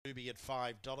Ruby at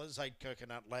 $5, 8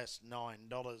 Coconut Lass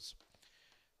 $9.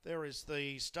 There is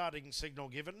the starting signal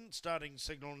given. Starting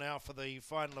signal now for the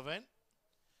final event.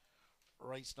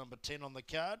 Race number 10 on the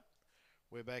card.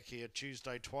 We're back here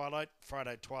Tuesday twilight,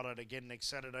 Friday twilight again next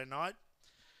Saturday night.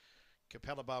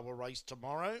 Capella Bar will race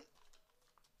tomorrow.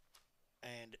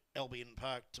 And Albion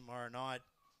Park tomorrow night.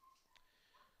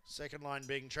 Second line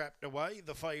being trapped away.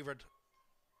 The favourite,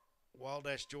 Wild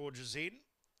Ash George, is in.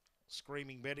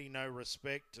 Screaming Betty, No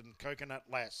Respect, and Coconut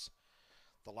Lass.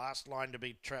 The last line to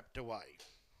be trapped away.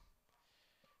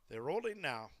 They're all in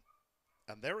now.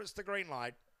 And there is the green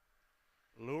light.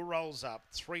 Lure rolls up.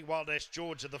 3 Wild Ash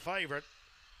George are the favourite.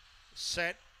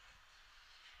 Set.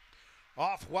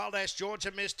 Off, Wild Ash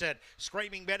Georgia missed it.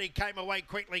 Screaming Betty came away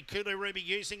quickly. Kulu Ruby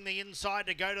using the inside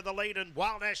to go to the lead, and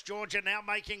Wild Ash Georgia now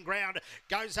making ground.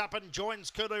 Goes up and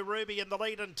joins Kulu Ruby in the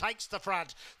lead and takes the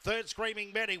front. Third,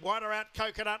 Screaming Betty. Wider out,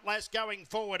 Coconut Lass going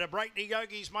forward. A Breakney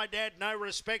Yogi's My Dad, No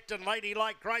Respect, and Lady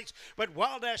Like Grace. But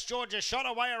Wild Ash Georgia shot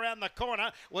away around the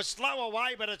corner. Was slow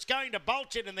away, but it's going to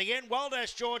bolt in the end. Wild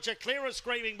Ash Georgia clear of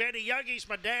Screaming Betty. Yogi's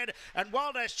My Dad, and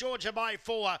Wild Ash Georgia by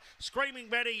 4. Screaming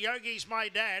Betty, Yogi's My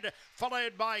Dad,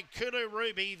 followed by Kulu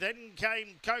Ruby. Then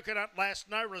came Coconut Lass,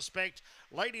 No Respect.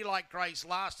 Lady Like Grace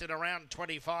last in around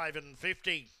 25 and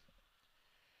 50.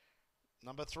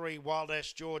 Number 3, Wild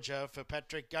Ash Georgia for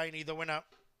Patrick Gainey, the winner.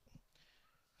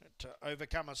 To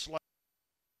overcome a slow